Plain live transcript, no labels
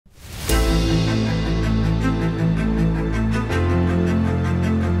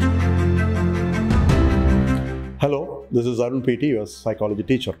this is ARUN PT, your psychology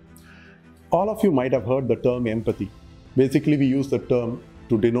teacher. All of you might have heard the term empathy. Basically, we use the term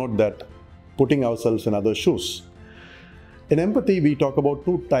to denote that putting ourselves in others' shoes. In empathy, we talk about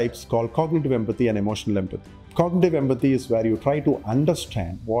two types called cognitive empathy and emotional empathy. Cognitive empathy is where you try to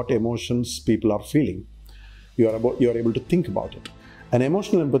understand what emotions people are feeling. You are able to think about it. And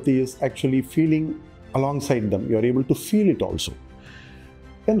emotional empathy is actually feeling alongside them. You are able to feel it also.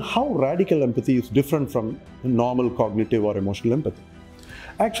 And how radical empathy is different from normal cognitive or emotional empathy.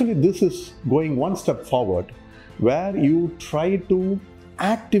 Actually, this is going one step forward, where you try to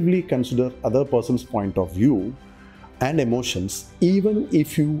actively consider other person's point of view and emotions, even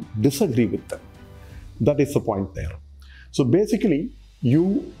if you disagree with them. That is the point there. So basically,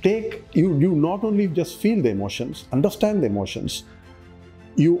 you not only just feel the emotions, understand the emotions,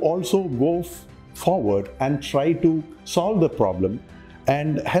 you also go forward and try to solve the problem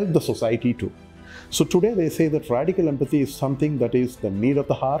and help the society too. So today they say that radical empathy is something that is the need of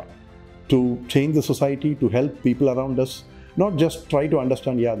the heart to change the society, to help people around us, not just try to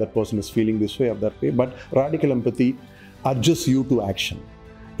understand, yeah, that person is feeling this way or that way, but radical empathy urges you to action.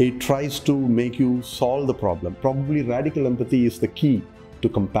 It tries to make you solve the problem. Probably radical empathy is the key to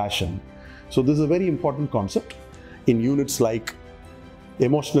compassion. So this is a very important concept in units like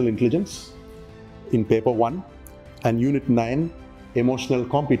emotional intelligence in paper 1 and unit 9, emotional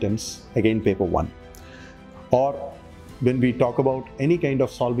competence, again paper 1. Or when we talk about any kind of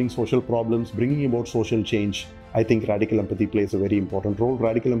solving social problems, bringing about social change, I think radical empathy plays a very important role.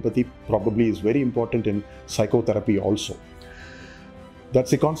 Radical empathy probably is very important in psychotherapy also.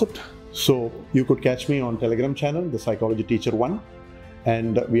 That's the concept. So you could catch me on Telegram channel, the Psychology Teacher 1,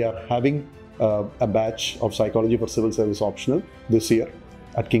 and we are having a batch of Psychology for Civil Service Optional this year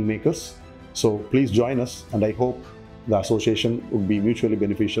at Kingmakers. So please join us, and I hope the association would be mutually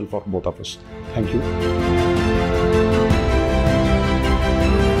beneficial for both of us. Thank you.